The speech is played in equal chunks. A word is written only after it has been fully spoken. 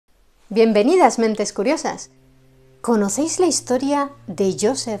Bienvenidas, mentes curiosas. ¿Conocéis la historia de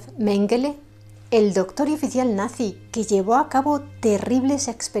Josef Mengele, el doctor y oficial nazi que llevó a cabo terribles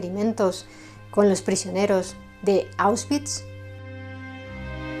experimentos con los prisioneros de Auschwitz?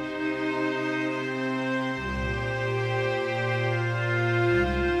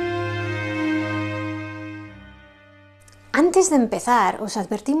 Antes de empezar, os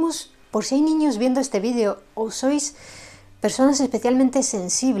advertimos, por si hay niños viendo este vídeo o sois personas especialmente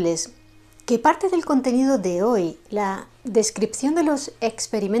sensibles, que parte del contenido de hoy, la descripción de los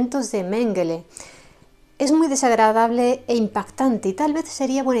experimentos de Mengele, es muy desagradable e impactante y tal vez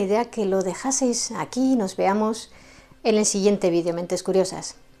sería buena idea que lo dejaseis aquí y nos veamos en el siguiente vídeo, mentes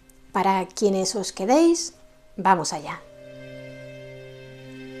curiosas. Para quienes os quedéis, vamos allá.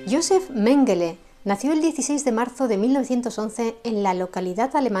 Josef Mengele nació el 16 de marzo de 1911 en la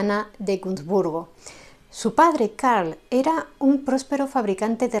localidad alemana de Günzburgo. Su padre, Karl, era un próspero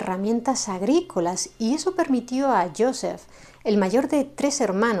fabricante de herramientas agrícolas y eso permitió a Josef, el mayor de 3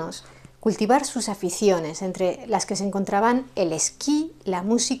 hermanos, cultivar sus aficiones, entre las que se encontraban el esquí, la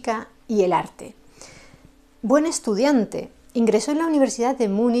música y el arte. Buen estudiante, ingresó en la Universidad de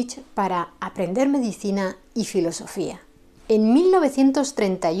Múnich para aprender medicina y filosofía. En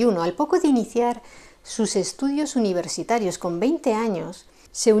 1931, al poco de iniciar sus estudios universitarios con 20 años,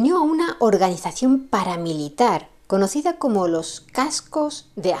 se unió a una organización paramilitar conocida como los cascos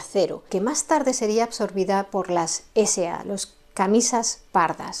de acero, que más tarde sería absorbida por las SA, los camisas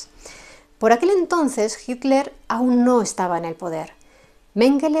pardas. Por aquel entonces Hitler aún no estaba en el poder.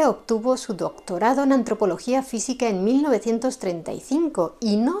 Mengele obtuvo su doctorado en antropología física en 1935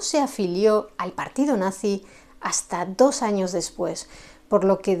 y no se afilió al partido nazi hasta 2 años después, por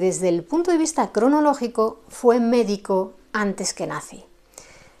lo que desde el punto de vista cronológico fue médico antes que nazi.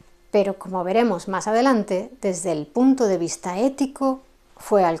 Pero como veremos más adelante, desde el punto de vista ético,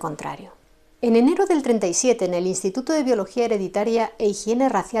 fue al contrario. En enero del 37, en el Instituto de Biología Hereditaria e Higiene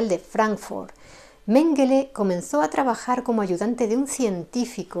Racial de Frankfurt, Mengele comenzó a trabajar como ayudante de un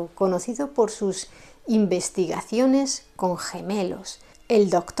científico conocido por sus investigaciones con gemelos, el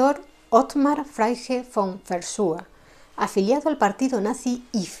doctor Ottmar Frege von Verschuer, afiliado al partido nazi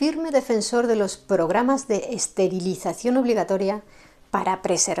y firme defensor de los programas de esterilización obligatoria para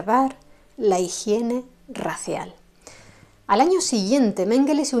preservar la higiene racial. Al año siguiente,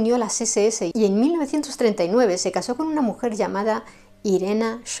 Mengele se unió a las SS y en 1939 se casó con una mujer llamada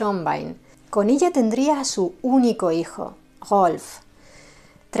Irena Schönbein. Con ella tendría a su único hijo, Rolf.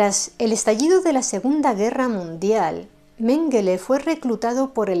 Tras el estallido de la Segunda Guerra Mundial, Mengele fue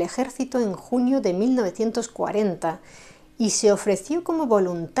reclutado por el ejército en junio de 1940 y se ofreció como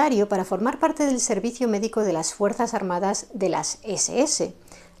voluntario para formar parte del servicio médico de las Fuerzas Armadas de las SS,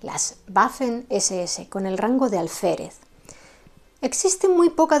 las Waffen-SS, con el rango de alférez. Existe muy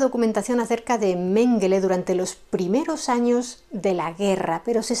poca documentación acerca de Mengele durante los primeros años de la guerra,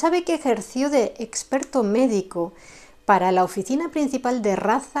 pero se sabe que ejerció de experto médico para la Oficina Principal de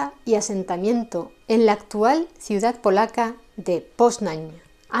Raza y Asentamiento en la actual ciudad polaca de Poznań,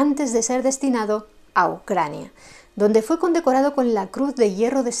 antes de ser destinado a Ucrania, donde fue condecorado con la Cruz de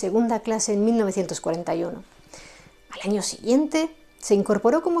Hierro de segunda clase en 1941. Al año siguiente se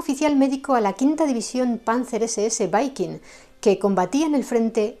incorporó como oficial médico a la quinta División Panzer SS Wiking, que combatía en el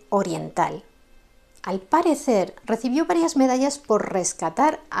frente oriental. Al parecer, recibió varias medallas por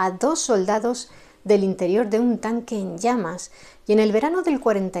rescatar a 2 soldados del interior de un tanque en llamas y en el verano del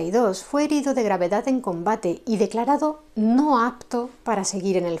 42 fue herido de gravedad en combate y declarado no apto para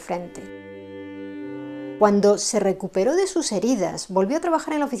seguir en el frente. Cuando se recuperó de sus heridas, volvió a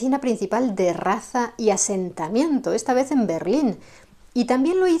trabajar en la Oficina Principal de Raza y Asentamiento, esta vez en Berlín, y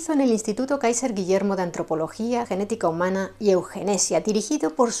también lo hizo en el Instituto Kaiser Guillermo de Antropología, Genética Humana y Eugenesia,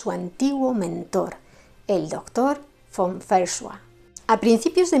 dirigido por su antiguo mentor, el doctor von Verschuer. A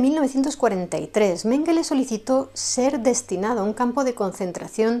principios de 1943, Mengele solicitó ser destinado a un campo de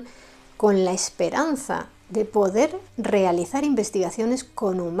concentración con la esperanza de poder realizar investigaciones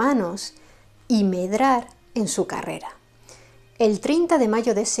con humanos y medrar en su carrera. El 30 de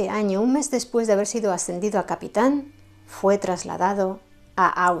mayo de ese año, un mes después de haber sido ascendido a capitán, fue trasladado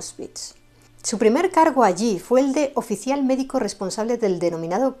a Auschwitz. Su primer cargo allí fue el de oficial médico responsable del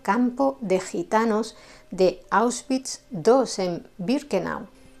denominado campo de gitanos de Auschwitz II en Birkenau.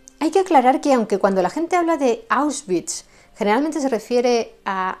 Hay que aclarar que aunque cuando la gente habla de Auschwitz, generalmente se refiere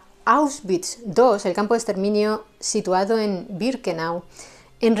a Auschwitz II, el campo de exterminio situado en Birkenau,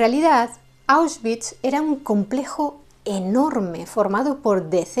 en realidad Auschwitz era un complejo enorme formado por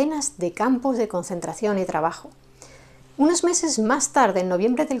decenas de campos de concentración y trabajo. Unos meses más tarde, en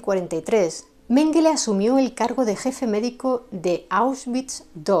noviembre del 43, Mengele asumió el cargo de jefe médico de Auschwitz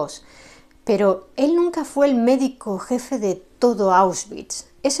II, pero él nunca fue el médico jefe de todo Auschwitz.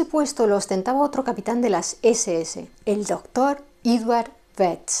 Ese puesto lo ostentaba otro capitán de las SS, el doctor Eduard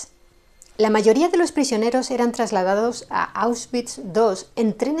Betz. La mayoría de los prisioneros eran trasladados a Auschwitz II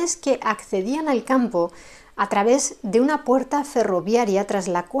en trenes que accedían al campo a través de una puerta ferroviaria tras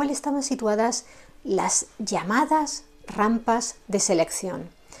la cual estaban situadas las llamadas rampas de selección.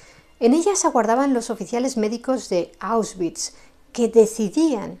 En ellas aguardaban los oficiales médicos de Auschwitz, que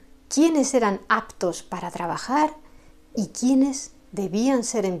decidían quiénes eran aptos para trabajar y quiénes debían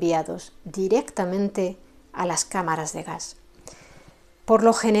ser enviados directamente a las cámaras de gas. Por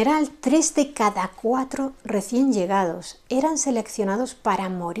lo general, 3 de cada 4 recién llegados eran seleccionados para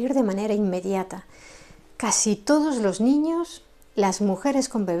morir de manera inmediata. Casi todos los niños, las mujeres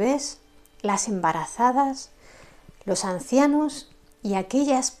con bebés, las embarazadas, los ancianos y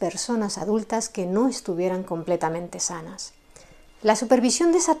aquellas personas adultas que no estuvieran completamente sanas. La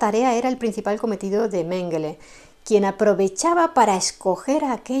supervisión de esa tarea era el principal cometido de Mengele, quien aprovechaba para escoger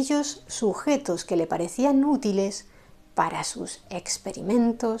a aquellos sujetos que le parecían útiles para sus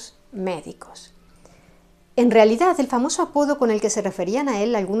experimentos médicos. En realidad, el famoso apodo con el que se referían a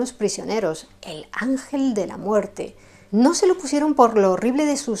él algunos prisioneros, el Ángel de la Muerte, no se lo pusieron por lo horrible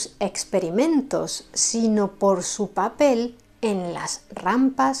de sus experimentos, sino por su papel en las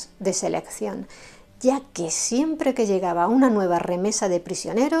rampas de selección, ya que siempre que llegaba una nueva remesa de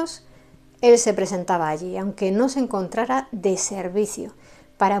prisioneros, él se presentaba allí, aunque no se encontrara de servicio,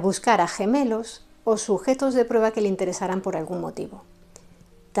 para buscar a gemelos o sujetos de prueba que le interesaran por algún motivo.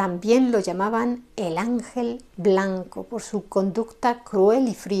 También lo llamaban el Ángel Blanco por su conducta cruel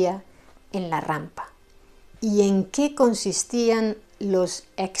y fría en la rampa. ¿Y en qué consistían los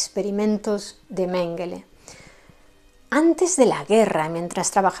experimentos de Mengele? Antes de la guerra,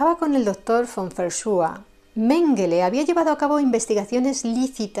 mientras trabajaba con el doctor von Verschuer, Mengele había llevado a cabo investigaciones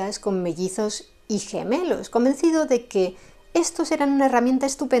lícitas con mellizos y gemelos, convencido de que estos eran una herramienta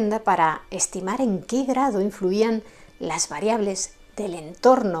estupenda para estimar en qué grado influían las variables del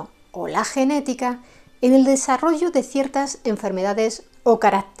entorno o la genética en el desarrollo de ciertas enfermedades o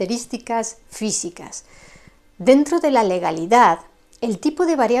características físicas. Dentro de la legalidad, el tipo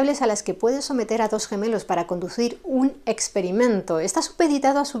de variables a las que puede someter a 2 gemelos para conducir un experimento está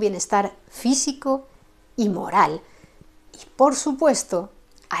supeditado a su bienestar físico y moral, y por supuesto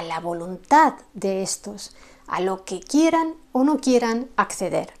a la voluntad de estos, a lo que quieran o no quieran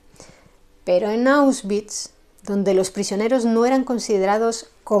acceder. Pero en Auschwitz, donde los prisioneros no eran considerados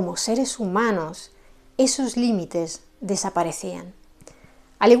como seres humanos, esos límites desaparecían.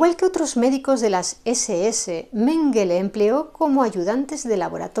 Al igual que otros médicos de las SS, Mengele empleó como ayudantes de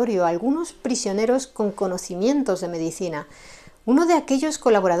laboratorio a algunos prisioneros con conocimientos de medicina. Uno de aquellos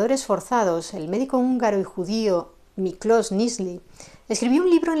colaboradores forzados, el médico húngaro y judío Miklós Nyszly, escribió un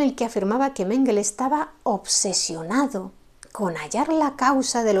libro en el que afirmaba que Mengele estaba obsesionado con hallar la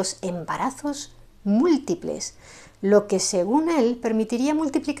causa de los embarazos múltiples, lo que según él permitiría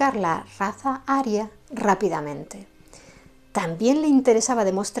multiplicar la raza aria rápidamente. También le interesaba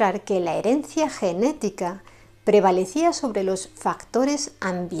demostrar que la herencia genética prevalecía sobre los factores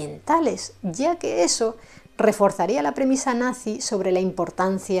ambientales, ya que eso reforzaría la premisa nazi sobre la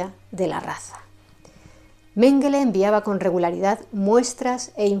importancia de la raza. Mengele enviaba con regularidad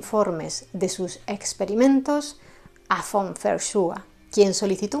muestras e informes de sus experimentos a von Verschuer, quien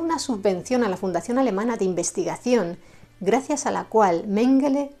solicitó una subvención a la Fundación Alemana de Investigación, gracias a la cual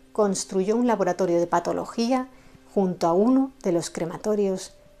Mengele construyó un laboratorio de patología junto a uno de los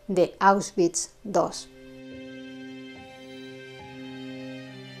crematorios de Auschwitz II.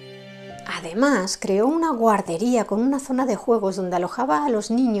 Además, creó una guardería con una zona de juegos donde alojaba a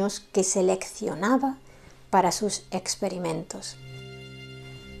los niños que seleccionaba para sus experimentos.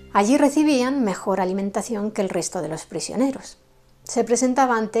 Allí recibían mejor alimentación que el resto de los prisioneros. Se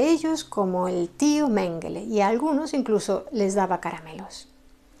presentaba ante ellos como el tío Mengele y a algunos incluso les daba caramelos.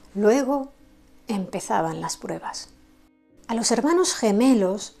 Luego empezaban las pruebas. A los hermanos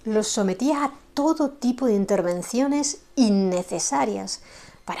gemelos los sometía a todo tipo de intervenciones innecesarias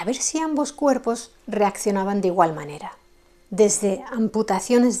para ver si ambos cuerpos reaccionaban de igual manera. Desde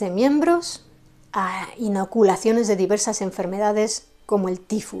amputaciones de miembros a inoculaciones de diversas enfermedades como el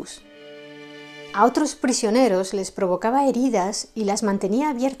tifus. A otros prisioneros les provocaba heridas y las mantenía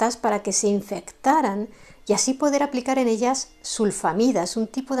abiertas para que se infectaran y así poder aplicar en ellas sulfamidas, un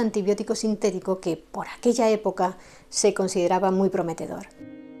tipo de antibiótico sintético que por aquella época se consideraba muy prometedor.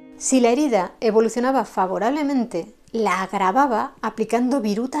 Si la herida evolucionaba favorablemente, la agravaba aplicando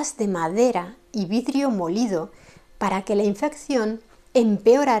virutas de madera y vidrio molido para que la infección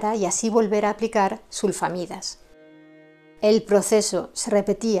empeorara y así volver a aplicar sulfamidas. El proceso se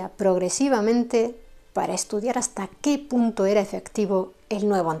repetía progresivamente para estudiar hasta qué punto era efectivo el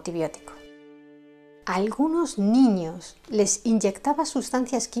nuevo antibiótico. A algunos niños les inyectaba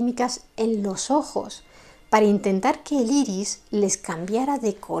sustancias químicas en los ojos para intentar que el iris les cambiara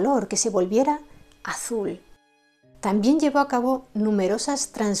de color, que se volviera azul. También llevó a cabo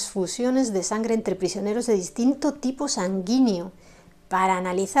numerosas transfusiones de sangre entre prisioneros de distinto tipo sanguíneo para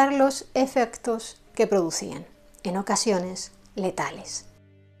analizar los efectos que producían, en ocasiones letales.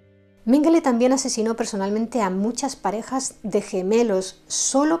 Mengele también asesinó personalmente a muchas parejas de gemelos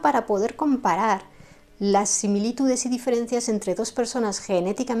solo para poder comparar las similitudes y diferencias entre dos personas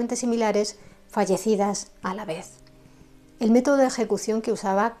genéticamente similares fallecidas a la vez. El método de ejecución que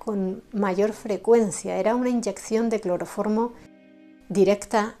usaba con mayor frecuencia era una inyección de cloroformo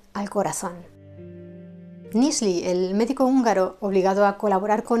directa al corazón. Nisli, el médico húngaro obligado a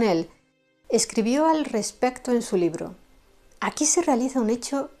colaborar con él, escribió al respecto en su libro: «Aquí se realiza un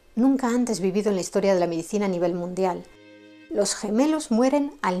hecho nunca antes vivido en la historia de la medicina a nivel mundial. Los gemelos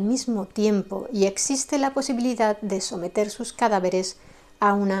mueren al mismo tiempo y existe la posibilidad de someter sus cadáveres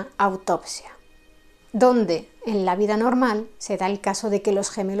a una autopsia, donde en la vida normal se da el caso de que los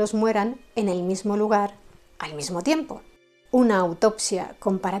gemelos mueran en el mismo lugar al mismo tiempo. Una autopsia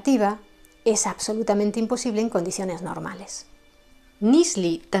comparativa es absolutamente imposible en condiciones normales».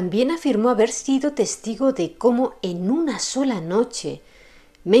 Nisli también afirmó haber sido testigo de cómo en una sola noche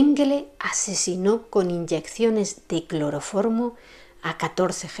Mengele asesinó con inyecciones de cloroformo a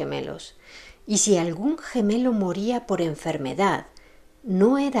 14 gemelos, y si algún gemelo moría por enfermedad,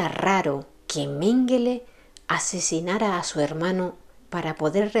 no era raro que Mengele asesinara a su hermano para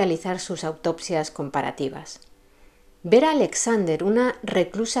poder realizar sus autopsias comparativas. Vera Alexander, una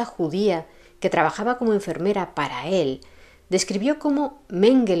reclusa judía que trabajaba como enfermera para él, describió cómo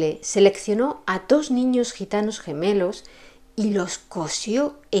Mengele seleccionó a 2 niños gitanos gemelos y los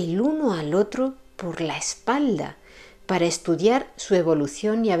cosió el uno al otro por la espalda para estudiar su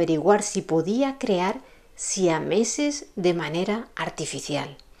evolución y averiguar si podía crear siameses de manera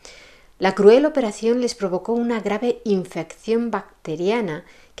artificial. La cruel operación les provocó una grave infección bacteriana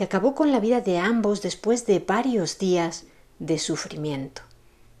que acabó con la vida de ambos después de varios días de sufrimiento.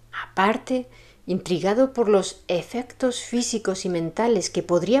 Aparte, intrigado por los efectos físicos y mentales que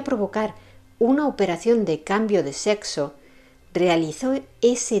podría provocar una operación de cambio de sexo, realizó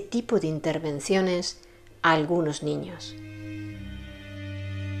ese tipo de intervenciones a algunos niños.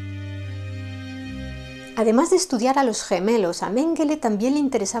 Además de estudiar a los gemelos, a Mengele también le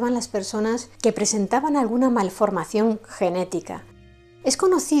interesaban las personas que presentaban alguna malformación genética. Es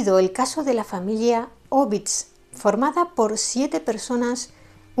conocido el caso de la familia Auschwitz, formada por 7 personas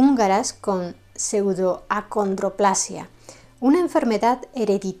húngaras con pseudoacondroplasia, una enfermedad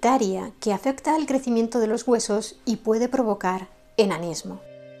hereditaria que afecta al crecimiento de los huesos y puede provocar enanismo.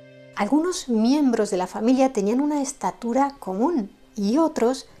 Algunos miembros de la familia tenían una estatura común y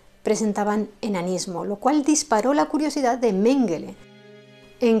otros presentaban enanismo, lo cual disparó la curiosidad de Mengele.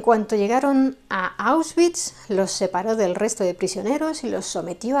 En cuanto llegaron a Auschwitz, los separó del resto de prisioneros y los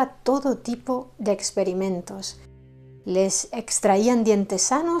sometió a todo tipo de experimentos. Les extraían dientes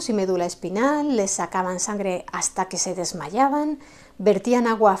sanos y médula espinal, les sacaban sangre hasta que se desmayaban, vertían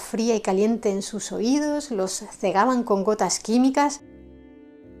agua fría y caliente en sus oídos, los cegaban con gotas químicas.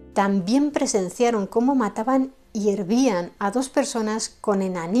 También presenciaron cómo mataban y hervían a 2 personas con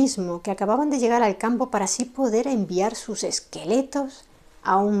enanismo que acababan de llegar al campo para así poder enviar sus esqueletos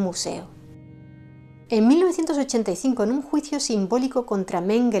a un museo. En 1985, en un juicio simbólico contra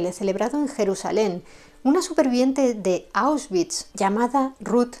Mengele celebrado en Jerusalén, una superviviente de Auschwitz llamada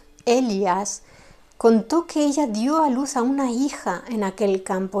Ruth Elias contó que ella dio a luz a una hija en aquel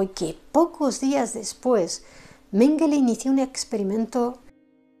campo y que pocos días después Mengele inició un experimento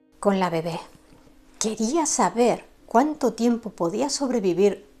con la bebé. Quería saber cuánto tiempo podía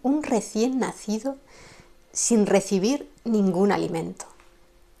sobrevivir un recién nacido sin recibir ningún alimento.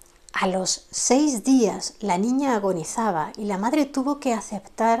 A los 6 días la niña agonizaba y la madre tuvo que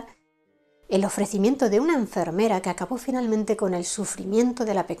aceptar el ofrecimiento de una enfermera que acabó finalmente con el sufrimiento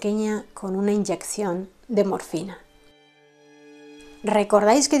de la pequeña con una inyección de morfina.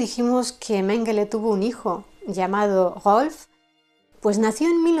 ¿Recordáis que dijimos que Mengele tuvo un hijo llamado Rolf? Pues nació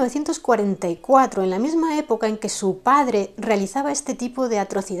en 1944, en la misma época en que su padre realizaba este tipo de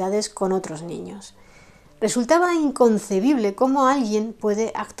atrocidades con otros niños. Resultaba inconcebible cómo alguien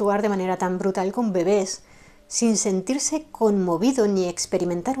puede actuar de manera tan brutal con bebés sin sentirse conmovido ni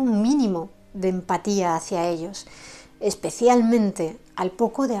experimentar un mínimo de empatía hacia ellos, especialmente al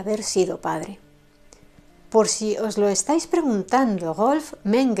poco de haber sido padre. Por si os lo estáis preguntando, Josef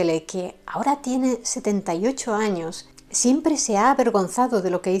Mengele, que ahora tiene 78 años, siempre se ha avergonzado de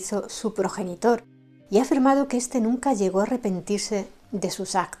lo que hizo su progenitor y ha afirmado que éste nunca llegó a arrepentirse de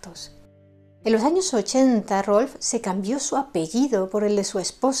sus actos. En los años 80, Rolf se cambió su apellido por el de su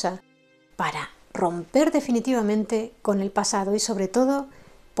esposa para romper definitivamente con el pasado y sobre todo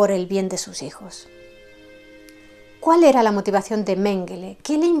por el bien de sus hijos. ¿Cuál era la motivación de Mengele?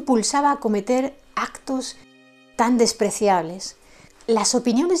 ¿Qué le impulsaba a cometer actos tan despreciables? Las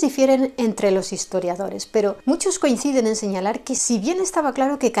opiniones difieren entre los historiadores, pero muchos coinciden en señalar que si bien estaba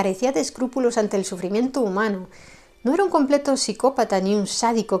claro que carecía de escrúpulos ante el sufrimiento humano, no era un completo psicópata ni un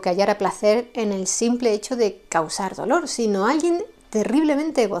sádico que hallara placer en el simple hecho de causar dolor, sino alguien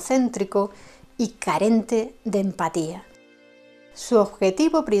terriblemente egocéntrico y carente de empatía. Su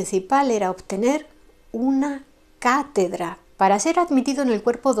objetivo principal era obtener una cátedra. Para ser admitido en el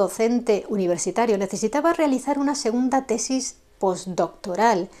cuerpo docente universitario necesitaba realizar una segunda tesis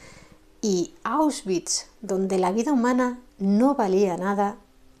postdoctoral y Auschwitz, donde la vida humana no valía nada,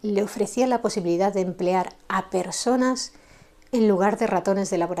 le ofrecía la posibilidad de emplear a personas en lugar de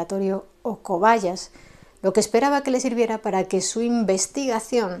ratones de laboratorio o cobayas, lo que esperaba que le sirviera para que su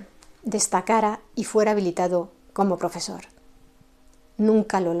investigación destacara y fuera habilitado como profesor.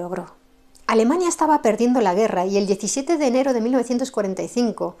 Nunca lo logró. Alemania estaba perdiendo la guerra y el 17 de enero de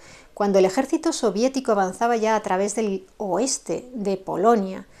 1945, cuando el ejército soviético avanzaba ya a través del oeste de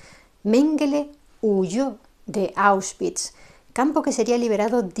Polonia, Mengele huyó de Auschwitz, campo que sería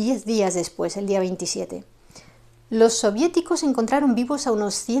liberado 10 días después, el día 27. Los soviéticos encontraron vivos a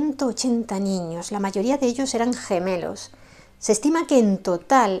unos 180 niños, la mayoría de ellos eran gemelos. Se estima que en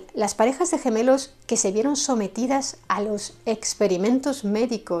total las parejas de gemelos que se vieron sometidas a los experimentos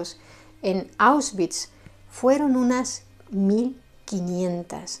médicos en Auschwitz fueron unas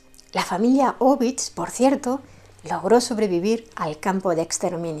 1500. La familia Ovitz, por cierto, logró sobrevivir al campo de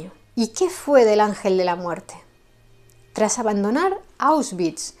exterminio. ¿Y qué fue del Ángel de la Muerte? Tras abandonar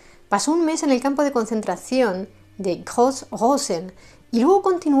Auschwitz, pasó un mes en el campo de concentración de Gross-Rosen y luego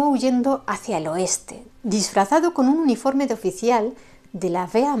continuó huyendo hacia el oeste, disfrazado con un uniforme de oficial de la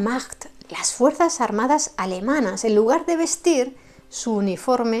Wehrmacht, las Fuerzas Armadas alemanas, en lugar de vestir su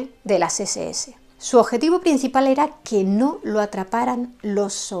uniforme de las SS. Su objetivo principal era que no lo atraparan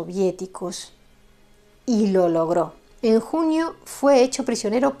los soviéticos y lo logró. En junio fue hecho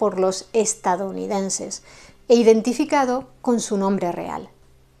prisionero por los estadounidenses e identificado con su nombre real.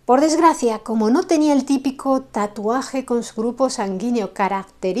 Por desgracia, como no tenía el típico tatuaje con su grupo sanguíneo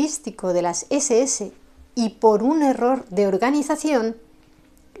característico de las SS y por un error de organización,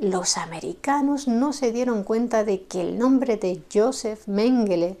 los americanos no se dieron cuenta de que el nombre de Josef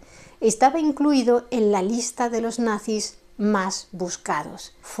Mengele estaba incluido en la lista de los nazis más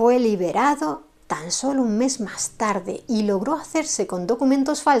buscados. Fue liberado tan solo un mes más tarde y logró hacerse con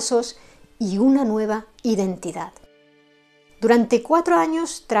documentos falsos y una nueva identidad. Durante 4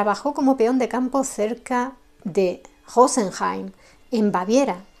 años trabajó como peón de campo cerca de Rosenheim, en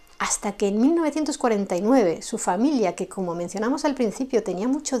Baviera, hasta que en 1949 su familia, que como mencionamos al principio tenía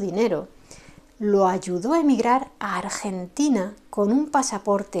mucho dinero, lo ayudó a emigrar a Argentina con un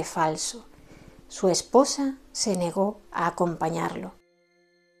pasaporte falso. Su esposa se negó a acompañarlo.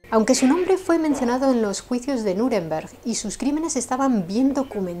 Aunque su nombre fue mencionado en los juicios de Nuremberg y sus crímenes estaban bien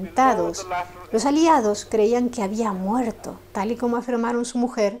documentados, los aliados creían que había muerto, tal y como afirmaron su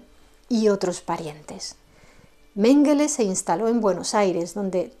mujer y otros parientes. Mengele se instaló en Buenos Aires,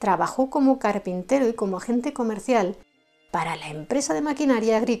 donde trabajó como carpintero y como agente comercial para la empresa de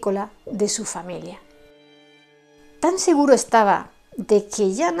maquinaria agrícola de su familia. Tan seguro estaba de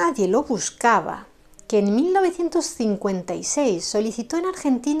que ya nadie lo buscaba, que en 1956 solicitó en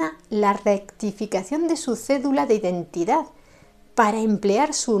Argentina la rectificación de su cédula de identidad para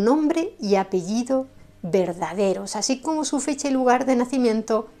emplear su nombre y apellido verdaderos, así como su fecha y lugar de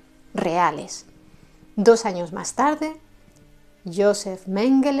nacimiento reales. 2 años más tarde, Josef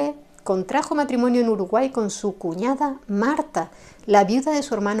Mengele contrajo matrimonio en Uruguay con su cuñada Marta, la viuda de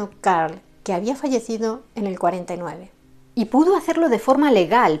su hermano Karl, que había fallecido en el 49. Y pudo hacerlo de forma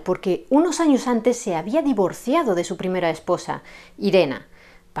legal porque unos años antes se había divorciado de su primera esposa, Irena.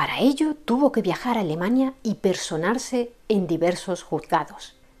 Para ello tuvo que viajar a Alemania y personarse en diversos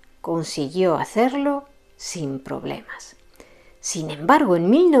juzgados. Consiguió hacerlo sin problemas. Sin embargo, en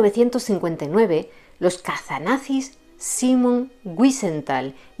 1959, los cazanazis Simon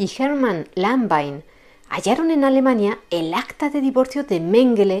Wiesenthal y Hermann Lambein hallaron en Alemania el acta de divorcio de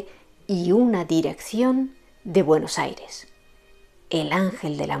Mengele y una dirección de Buenos Aires. El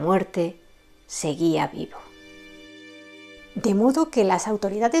Ángel de la Muerte seguía vivo. de modo que las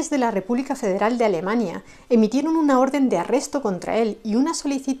autoridades de la República Federal de Alemania emitieron una orden de arresto contra él y una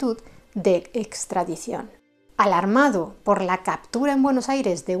solicitud de extradición. Alarmado por la captura en Buenos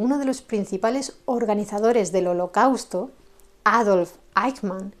Aires de uno de los principales organizadores del Holocausto, Adolf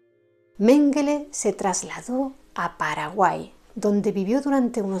Eichmann, Mengele se trasladó a Paraguay, donde vivió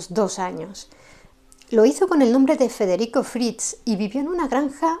durante unos 2 años. Lo hizo con el nombre de Federico Fritz y vivió en una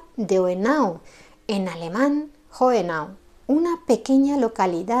granja de Hohenau, en alemán Hohenau, una pequeña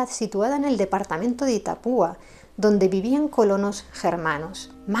localidad situada en el departamento de Itapúa, donde vivían colonos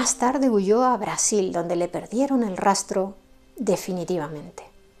germanos. Más tarde huyó a Brasil, donde le perdieron el rastro definitivamente.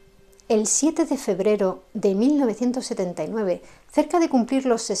 El 7 de febrero de 1979, cerca de cumplir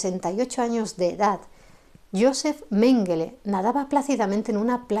los 68 años de edad, Josef Mengele nadaba plácidamente en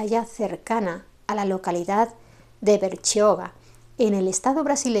una playa cercana a la localidad de Bertioga, en el estado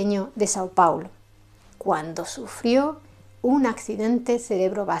brasileño de Sao Paulo, cuando sufrió un accidente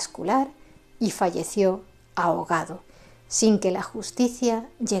cerebrovascular y falleció ahogado, sin que la justicia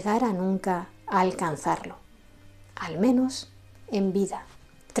llegara nunca a alcanzarlo, al menos en vida.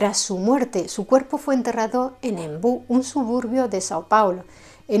 Tras su muerte, su cuerpo fue enterrado en Embu, un suburbio de Sao Paulo,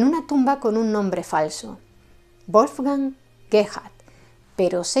 en una tumba con un nombre falso, Wolfgang Gerhard.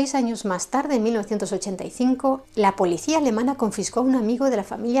 Pero 6 años más tarde, en 1985, la policía alemana confiscó a un amigo de la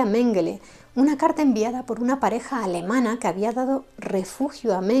familia Mengele una carta enviada por una pareja alemana que había dado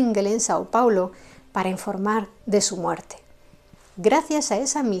refugio a Mengele en Sao Paulo para informar de su muerte. Gracias a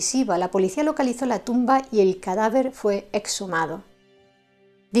esa misiva, la policía localizó la tumba y el cadáver fue exhumado.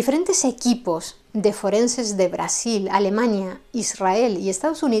 Diferentes equipos de forenses de Brasil, Alemania, Israel y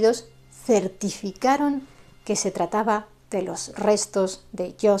Estados Unidos certificaron que se trataba de los restos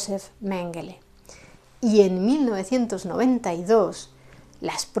de Josef Mengele. Y en 1992,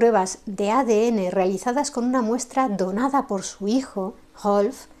 las pruebas de ADN realizadas con una muestra donada por su hijo,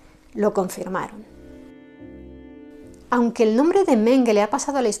 Rolf, lo confirmaron. Aunque el nombre de Mengele ha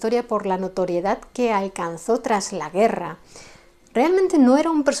pasado a la historia por la notoriedad que alcanzó tras la guerra, realmente no era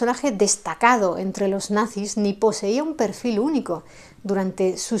un personaje destacado entre los nazis ni poseía un perfil único.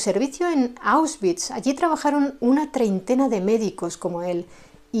 Durante su servicio en Auschwitz, allí trabajaron una treintena de médicos como él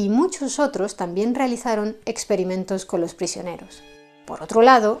y muchos otros también realizaron experimentos con los prisioneros. Por otro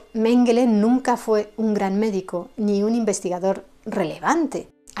lado, Mengele nunca fue un gran médico ni un investigador relevante.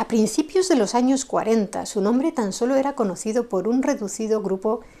 A principios de los años 40, su nombre tan solo era conocido por un reducido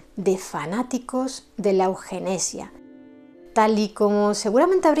grupo de fanáticos de la eugenesia. Tal y como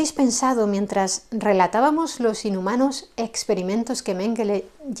seguramente habréis pensado mientras relatábamos los inhumanos experimentos que Mengele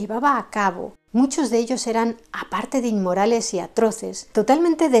llevaba a cabo, muchos de ellos eran, aparte de inmorales y atroces,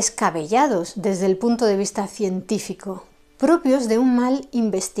 totalmente descabellados desde el punto de vista científico, propios de un mal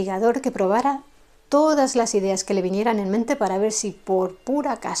investigador que probara todas las ideas que le vinieran en mente para ver si por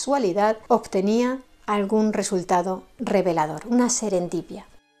pura casualidad obtenía algún resultado revelador, una serendipia.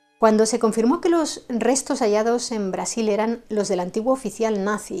 Cuando se confirmó que los restos hallados en Brasil eran los del antiguo oficial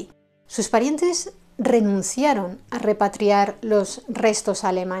nazi, sus parientes renunciaron a repatriar los restos a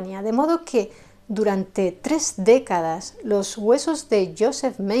Alemania, de modo que durante 3 décadas los huesos de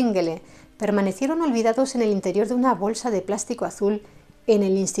Josef Mengele permanecieron olvidados en el interior de una bolsa de plástico azul en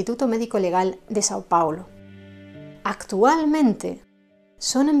el Instituto Médico Legal de Sao Paulo. Actualmente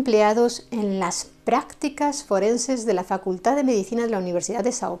son empleados en las prácticas forenses de la Facultad de Medicina de la Universidad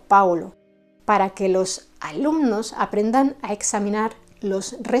de Sao Paulo, para que los alumnos aprendan a examinar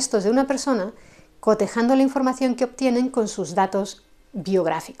los restos de una persona cotejando la información que obtienen con sus datos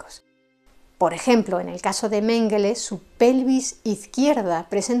biográficos. Por ejemplo, en el caso de Mengele, su pelvis izquierda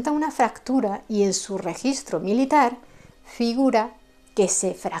presenta una fractura y en su registro militar figura que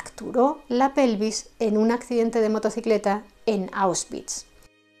se fracturó la pelvis en un accidente de motocicleta en Auschwitz.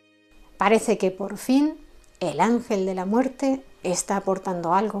 Parece que por fin el ángel de la muerte está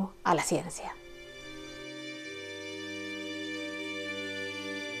aportando algo a la ciencia.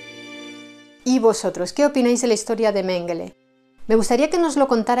 ¿Y vosotros qué opináis de la historia de Mengele? Me gustaría que nos lo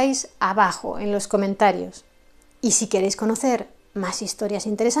contarais abajo en los comentarios. Y si queréis conocer más historias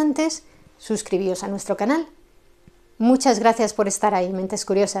interesantes, suscribíos a nuestro canal. Muchas gracias por estar ahí, mentes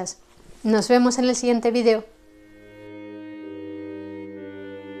curiosas. Nos vemos en el siguiente vídeo.